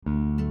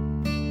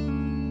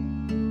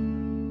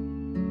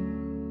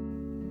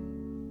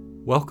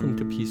Welcome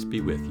to Peace Be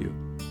With You,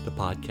 the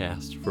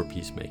podcast for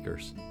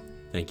peacemakers.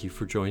 Thank you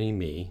for joining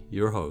me,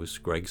 your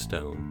host, Greg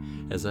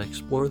Stone, as I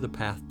explore the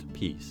path to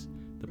peace,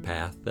 the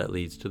path that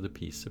leads to the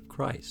peace of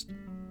Christ.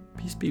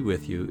 Peace Be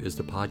With You is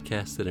the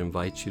podcast that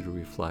invites you to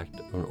reflect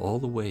on all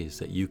the ways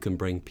that you can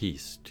bring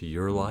peace to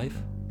your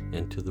life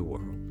and to the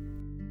world.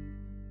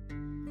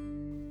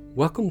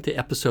 Welcome to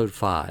episode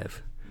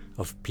 5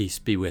 of Peace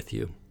Be With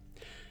You.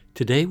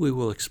 Today we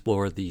will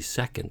explore the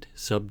second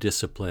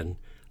subdiscipline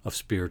of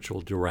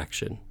spiritual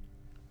direction,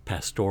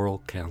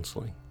 pastoral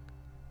counseling.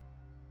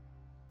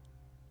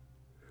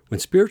 When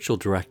spiritual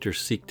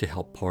directors seek to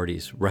help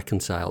parties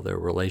reconcile their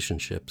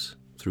relationships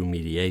through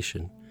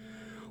mediation,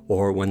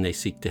 or when they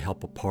seek to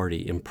help a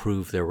party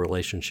improve their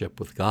relationship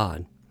with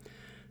God,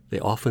 they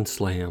often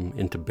slam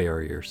into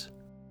barriers.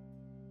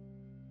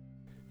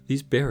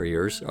 These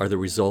barriers are the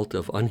result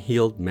of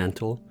unhealed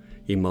mental,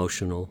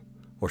 emotional,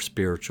 or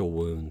spiritual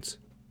wounds.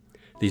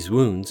 These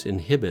wounds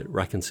inhibit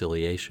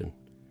reconciliation.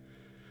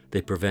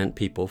 They prevent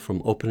people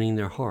from opening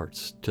their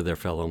hearts to their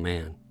fellow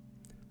man.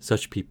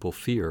 Such people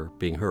fear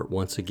being hurt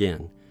once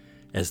again,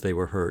 as they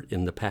were hurt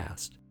in the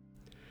past.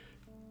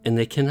 And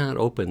they cannot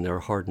open their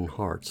hardened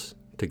hearts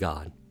to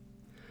God.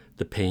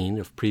 The pain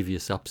of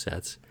previous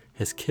upsets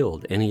has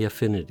killed any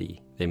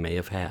affinity they may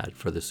have had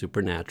for the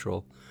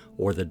supernatural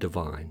or the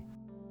divine.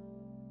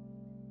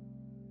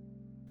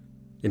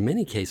 In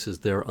many cases,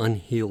 their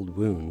unhealed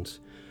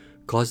wounds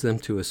cause them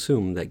to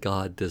assume that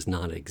God does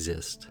not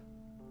exist.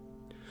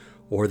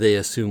 Or they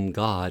assume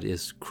God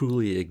is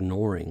cruelly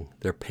ignoring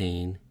their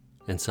pain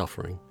and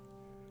suffering.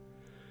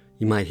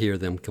 You might hear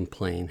them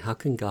complain, "How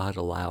can God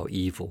allow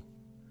evil?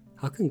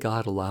 How can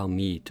God allow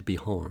me to be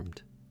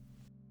harmed?"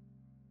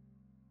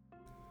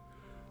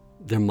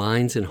 Their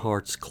minds and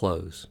hearts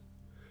close.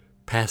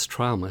 Past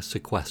trauma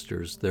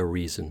sequesters their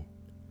reason.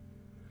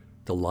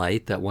 The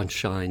light that once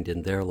shined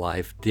in their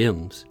life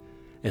dims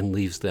and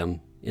leaves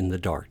them in the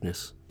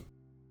darkness.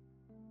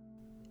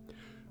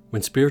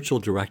 When spiritual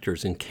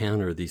directors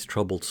encounter these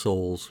troubled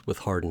souls with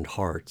hardened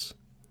hearts,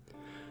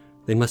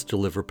 they must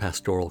deliver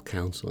pastoral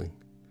counseling.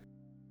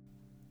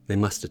 They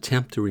must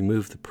attempt to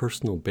remove the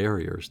personal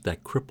barriers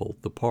that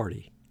cripple the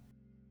party.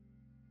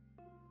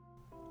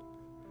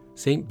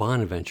 St.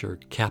 Bonaventure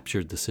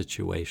captured the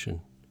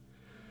situation.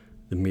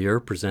 The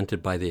mirror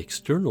presented by the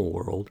external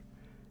world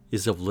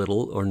is of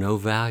little or no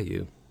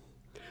value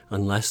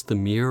unless the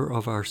mirror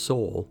of our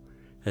soul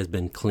has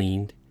been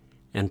cleaned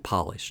and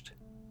polished.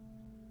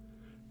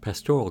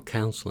 Pastoral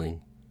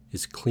counseling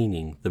is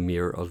cleaning the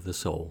mirror of the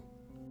soul.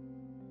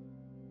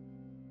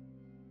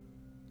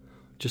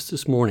 Just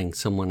this morning,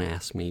 someone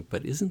asked me,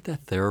 "But isn't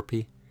that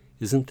therapy?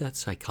 Isn't that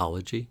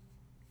psychology?"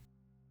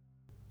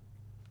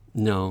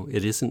 No,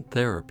 it isn't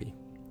therapy.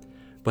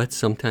 But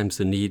sometimes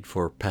the need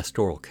for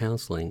pastoral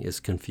counseling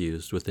is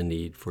confused with the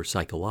need for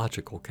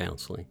psychological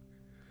counseling.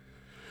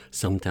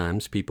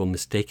 Sometimes people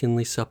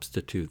mistakenly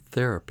substitute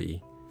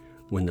therapy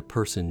when the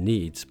person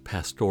needs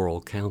pastoral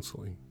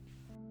counseling.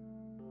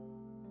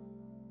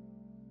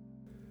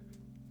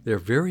 There are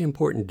very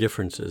important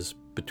differences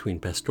between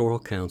pastoral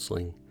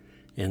counseling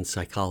and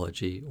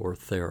psychology or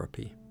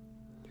therapy.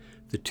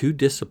 The two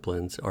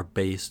disciplines are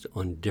based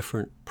on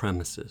different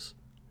premises.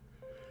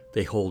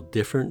 They hold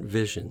different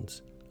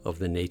visions of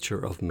the nature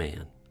of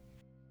man.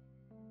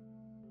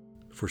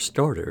 For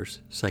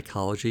starters,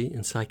 psychology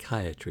and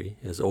psychiatry,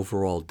 as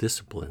overall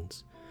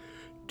disciplines,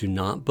 do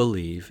not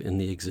believe in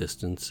the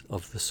existence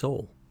of the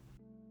soul.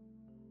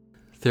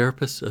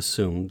 Therapists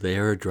assume they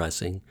are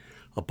addressing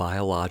a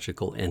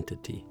biological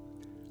entity,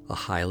 a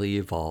highly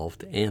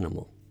evolved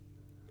animal.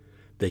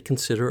 They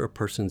consider a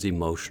person's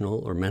emotional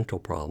or mental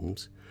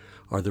problems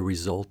are the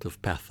result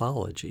of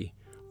pathology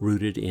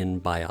rooted in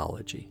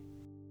biology.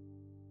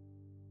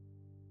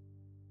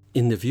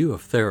 In the view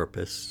of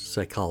therapists,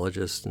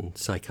 psychologists, and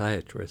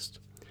psychiatrists,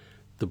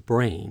 the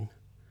brain,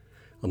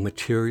 a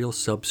material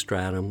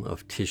substratum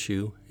of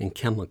tissue and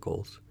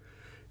chemicals,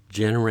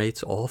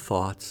 generates all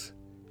thoughts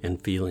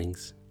and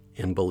feelings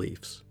and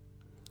beliefs.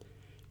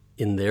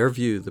 In their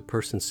view, the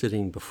person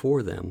sitting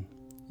before them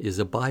is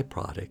a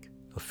byproduct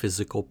of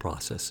physical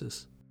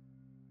processes.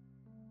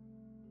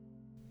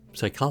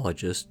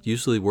 Psychologists,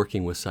 usually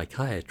working with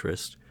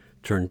psychiatrists,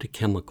 turn to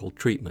chemical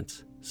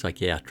treatments,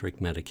 psychiatric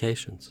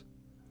medications.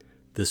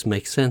 This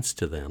makes sense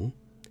to them,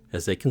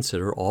 as they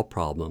consider all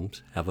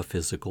problems have a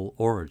physical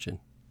origin.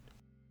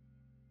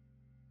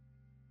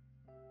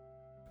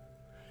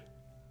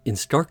 In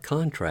stark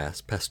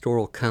contrast,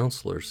 pastoral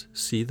counselors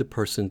see the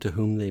person to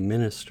whom they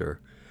minister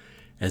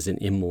as an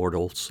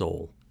immortal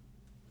soul.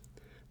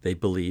 They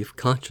believe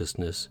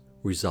consciousness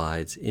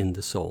resides in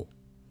the soul.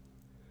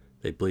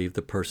 They believe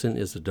the person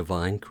is a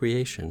divine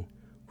creation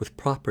with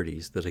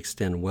properties that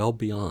extend well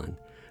beyond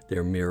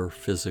their mere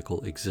physical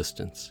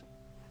existence.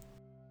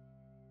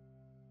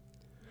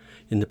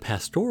 In the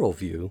pastoral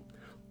view,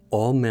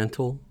 all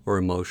mental or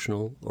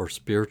emotional or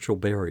spiritual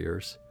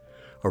barriers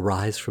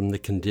arise from the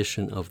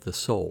condition of the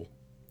soul.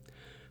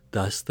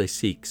 Thus, they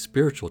seek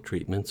spiritual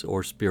treatments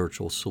or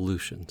spiritual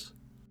solutions.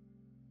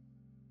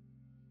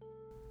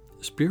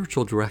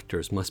 Spiritual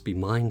directors must be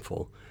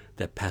mindful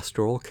that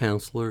pastoral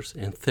counselors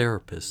and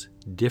therapists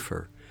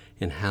differ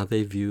in how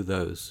they view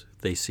those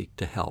they seek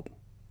to help.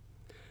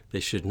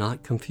 They should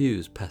not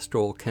confuse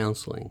pastoral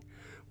counseling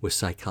with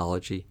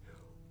psychology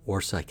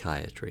or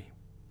psychiatry.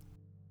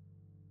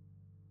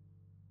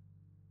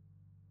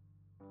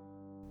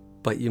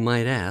 But you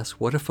might ask,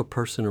 what if a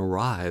person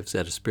arrives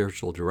at a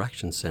spiritual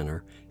direction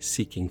center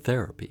seeking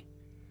therapy?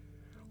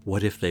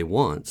 What if they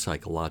want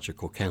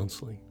psychological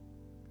counseling?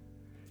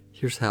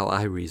 Here's how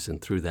I reason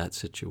through that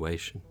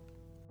situation.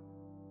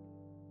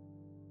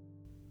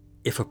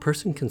 If a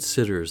person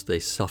considers they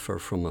suffer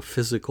from a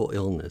physical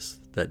illness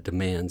that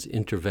demands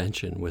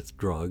intervention with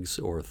drugs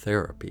or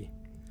therapy,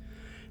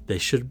 they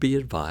should be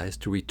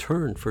advised to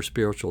return for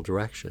spiritual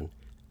direction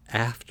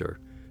after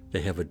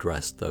they have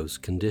addressed those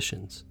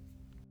conditions.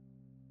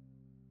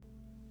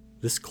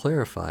 This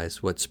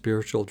clarifies what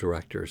spiritual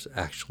directors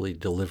actually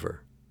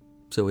deliver,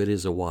 so it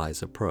is a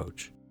wise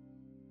approach.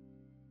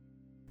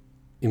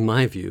 In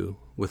my view,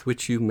 with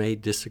which you may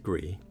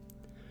disagree,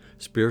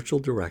 spiritual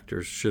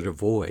directors should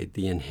avoid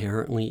the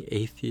inherently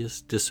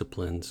atheist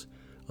disciplines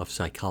of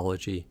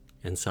psychology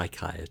and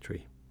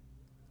psychiatry.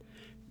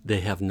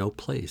 They have no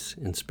place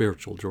in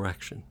spiritual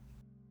direction.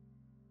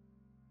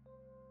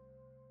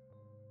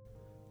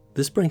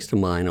 This brings to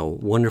mind a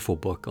wonderful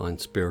book on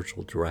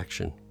spiritual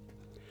direction,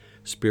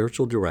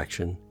 Spiritual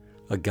Direction,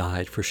 A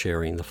Guide for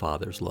Sharing the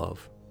Father's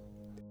Love.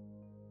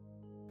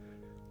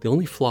 The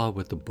only flaw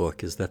with the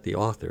book is that the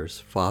authors,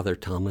 Father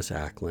Thomas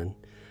Acklin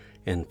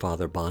and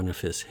Father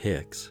Boniface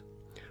Hicks,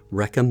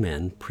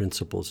 recommend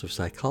principles of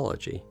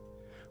psychology,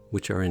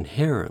 which are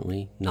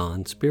inherently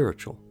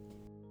non-spiritual.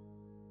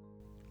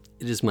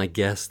 It is my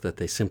guess that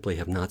they simply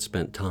have not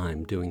spent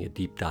time doing a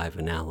deep dive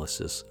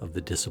analysis of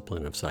the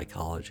discipline of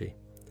psychology.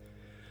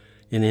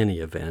 In any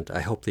event, I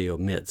hope they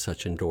omit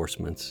such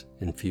endorsements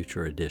in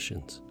future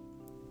editions.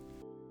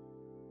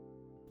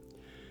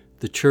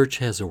 The Church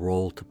has a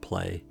role to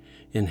play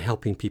in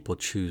helping people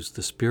choose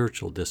the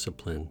spiritual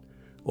discipline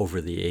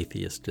over the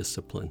atheist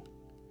discipline.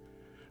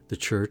 The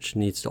Church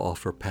needs to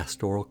offer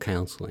pastoral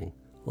counseling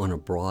on a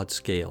broad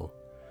scale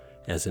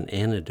as an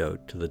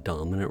antidote to the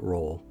dominant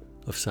role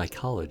of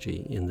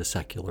psychology in the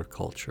secular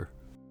culture.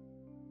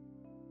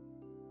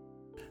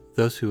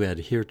 Those who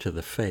adhere to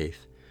the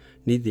faith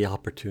need the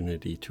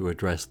opportunity to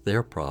address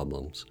their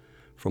problems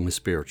from a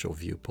spiritual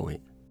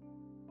viewpoint.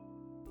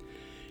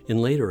 In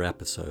later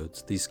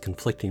episodes, these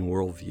conflicting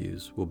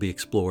worldviews will be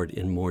explored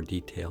in more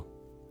detail.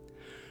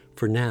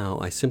 For now,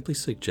 I simply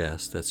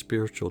suggest that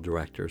spiritual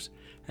directors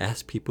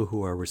ask people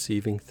who are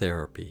receiving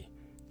therapy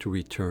to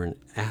return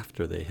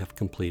after they have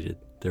completed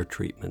their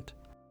treatment.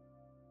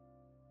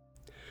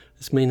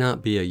 This may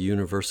not be a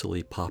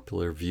universally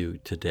popular view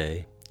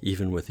today,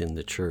 even within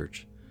the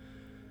Church.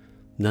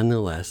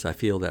 Nonetheless, I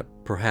feel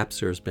that perhaps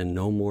there has been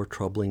no more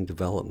troubling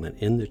development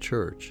in the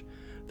Church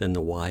than the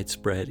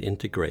widespread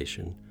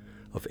integration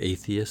of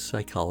atheist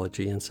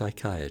psychology and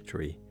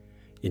psychiatry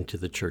into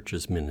the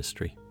Church's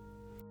ministry.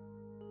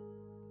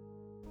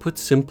 Put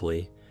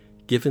simply,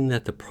 given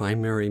that the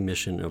primary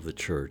mission of the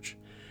Church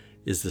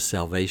is the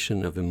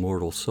salvation of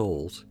immortal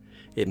souls,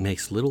 it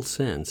makes little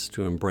sense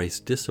to embrace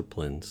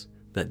disciplines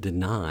that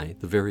deny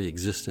the very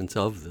existence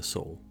of the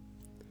soul.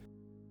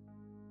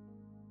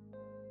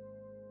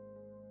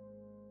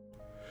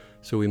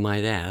 So we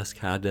might ask,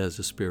 how does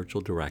a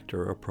spiritual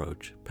director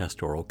approach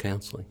pastoral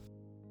counseling?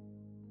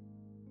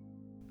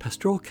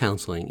 Pastoral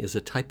counseling is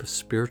a type of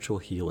spiritual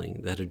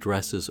healing that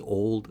addresses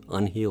old,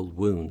 unhealed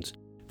wounds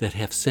that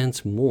have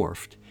since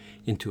morphed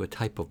into a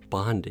type of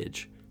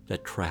bondage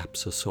that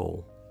traps a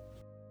soul.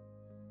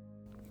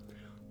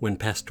 When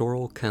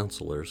pastoral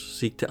counselors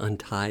seek to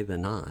untie the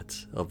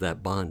knots of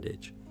that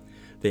bondage,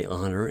 they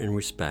honor and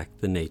respect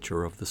the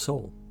nature of the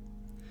soul.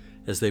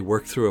 As they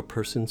work through a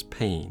person's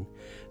pain,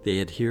 they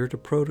adhere to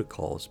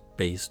protocols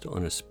based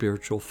on a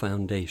spiritual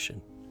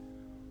foundation.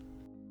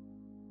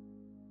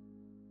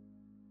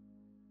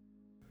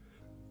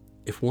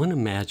 If one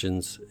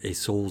imagines a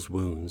soul's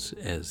wounds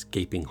as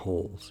gaping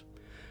holes,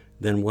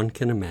 then one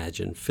can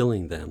imagine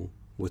filling them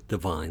with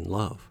divine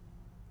love.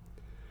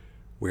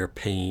 Where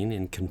pain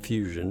and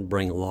confusion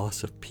bring a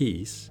loss of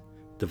peace,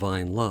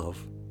 divine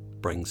love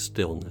brings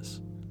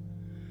stillness.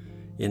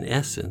 In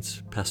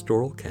essence,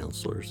 pastoral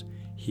counselors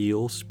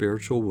heal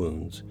spiritual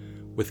wounds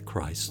with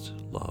Christ's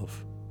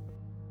love.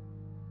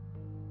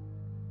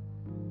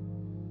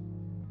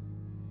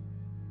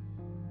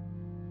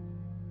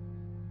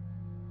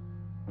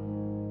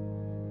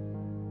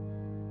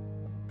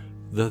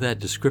 Though that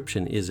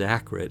description is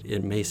accurate,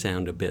 it may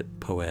sound a bit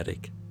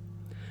poetic.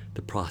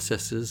 The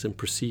processes and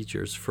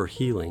procedures for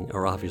healing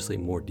are obviously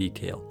more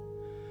detailed,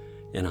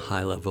 and a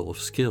high level of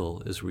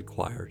skill is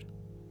required.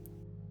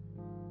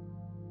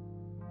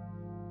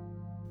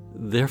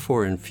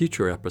 Therefore, in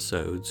future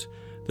episodes,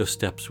 those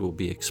steps will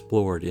be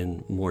explored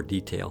in more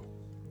detail.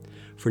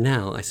 For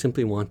now, I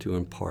simply want to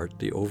impart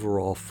the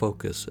overall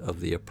focus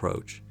of the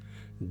approach: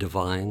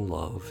 divine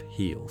love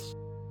heals.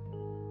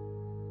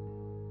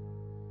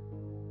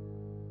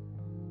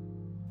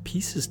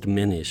 Peace is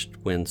diminished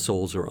when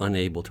souls are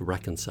unable to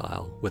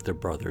reconcile with their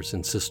brothers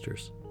and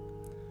sisters.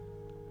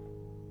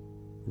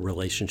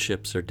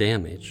 Relationships are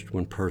damaged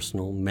when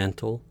personal,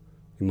 mental,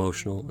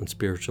 emotional, and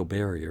spiritual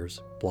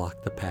barriers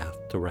block the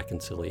path to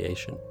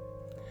reconciliation.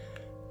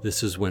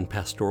 This is when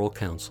pastoral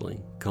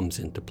counseling comes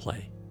into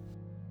play.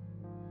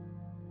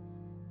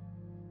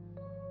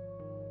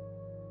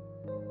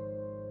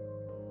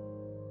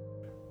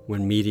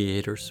 When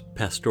mediators,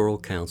 pastoral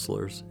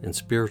counselors, and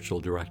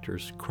spiritual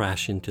directors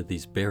crash into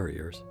these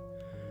barriers,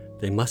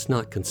 they must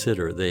not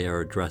consider they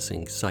are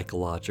addressing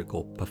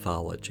psychological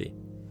pathology.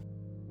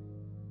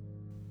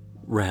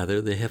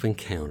 Rather, they have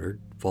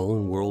encountered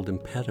fallen world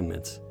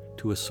impediments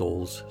to a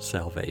soul's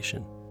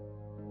salvation.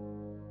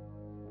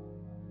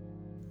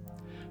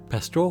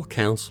 Pastoral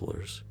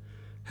counselors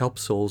help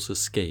souls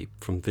escape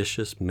from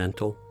vicious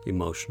mental,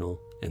 emotional,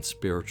 and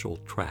spiritual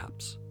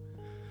traps.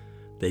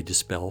 They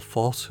dispel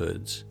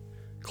falsehoods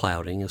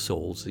clouding a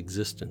soul's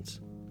existence.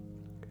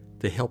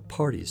 They help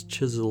parties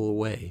chisel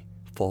away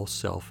false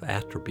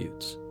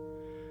self-attributes,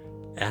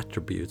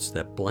 attributes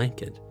that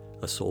blanket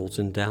a soul's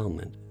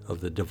endowment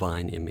of the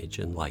divine image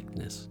and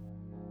likeness.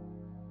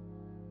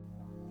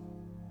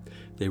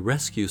 They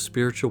rescue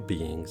spiritual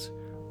beings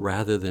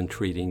rather than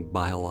treating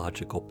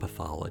biological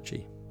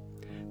pathology.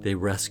 They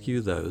rescue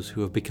those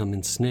who have become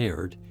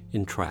ensnared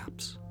in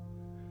traps.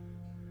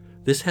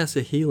 This has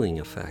a healing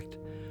effect,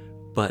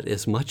 but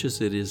as much as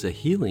it is a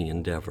healing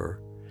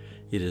endeavor,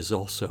 it is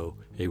also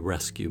a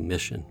rescue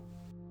mission.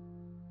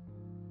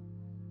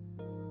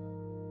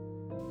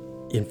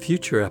 In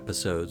future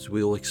episodes,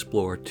 we will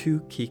explore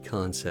two key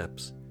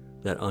concepts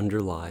that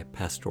underlie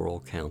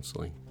pastoral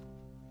counseling.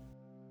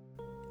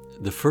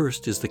 The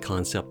first is the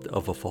concept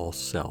of a false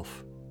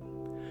self.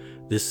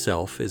 This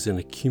self is an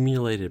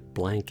accumulated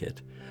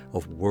blanket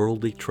of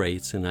worldly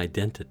traits and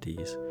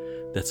identities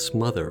that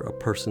smother a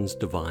person's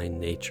divine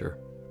nature.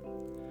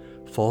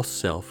 False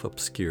self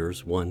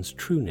obscures one's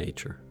true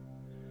nature.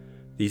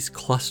 These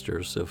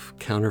clusters of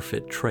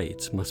counterfeit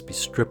traits must be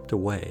stripped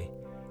away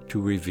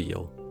to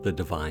reveal the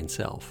divine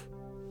self.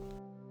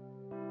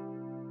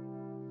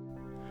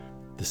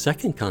 The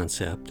second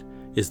concept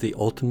is the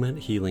ultimate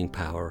healing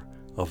power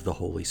of the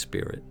Holy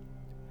Spirit.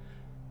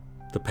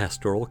 The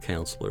pastoral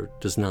counselor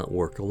does not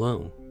work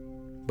alone,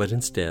 but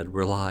instead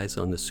relies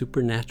on the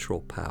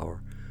supernatural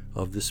power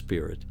of the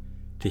Spirit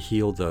to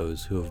heal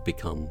those who have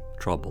become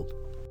troubled.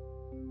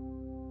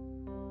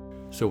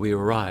 So we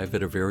arrive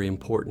at a very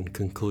important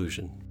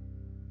conclusion.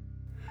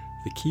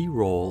 The key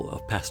role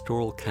of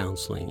pastoral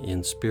counseling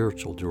in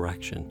spiritual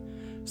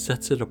direction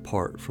sets it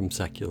apart from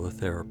secular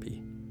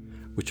therapy,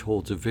 which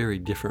holds a very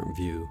different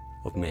view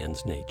of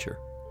man's nature.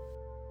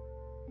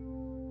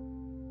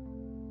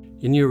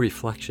 In your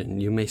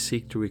reflection, you may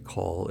seek to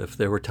recall if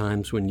there were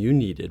times when you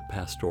needed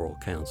pastoral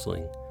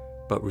counseling,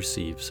 but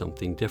received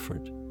something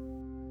different.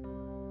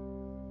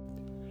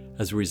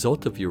 As a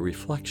result of your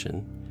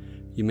reflection,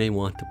 you may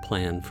want to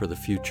plan for the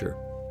future.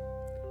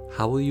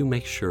 How will you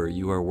make sure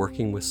you are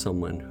working with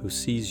someone who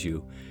sees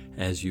you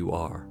as you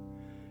are,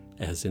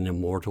 as an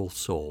immortal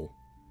soul?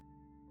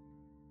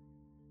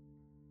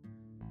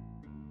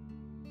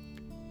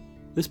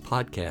 This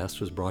podcast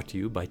was brought to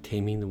you by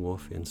Taming the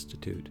Wolf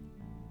Institute.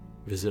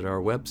 Visit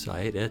our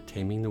website at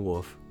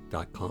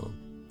tamingthewolf.com.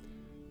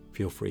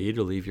 Feel free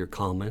to leave your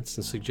comments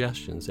and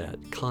suggestions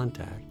at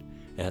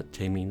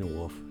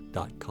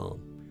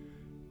contact@tamingthewolf.com.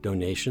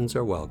 Donations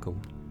are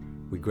welcomed.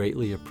 We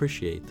greatly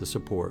appreciate the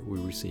support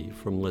we receive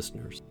from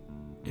listeners,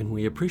 and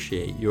we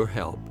appreciate your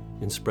help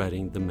in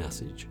spreading the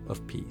message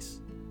of peace.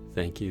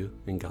 Thank you,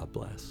 and God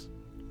bless.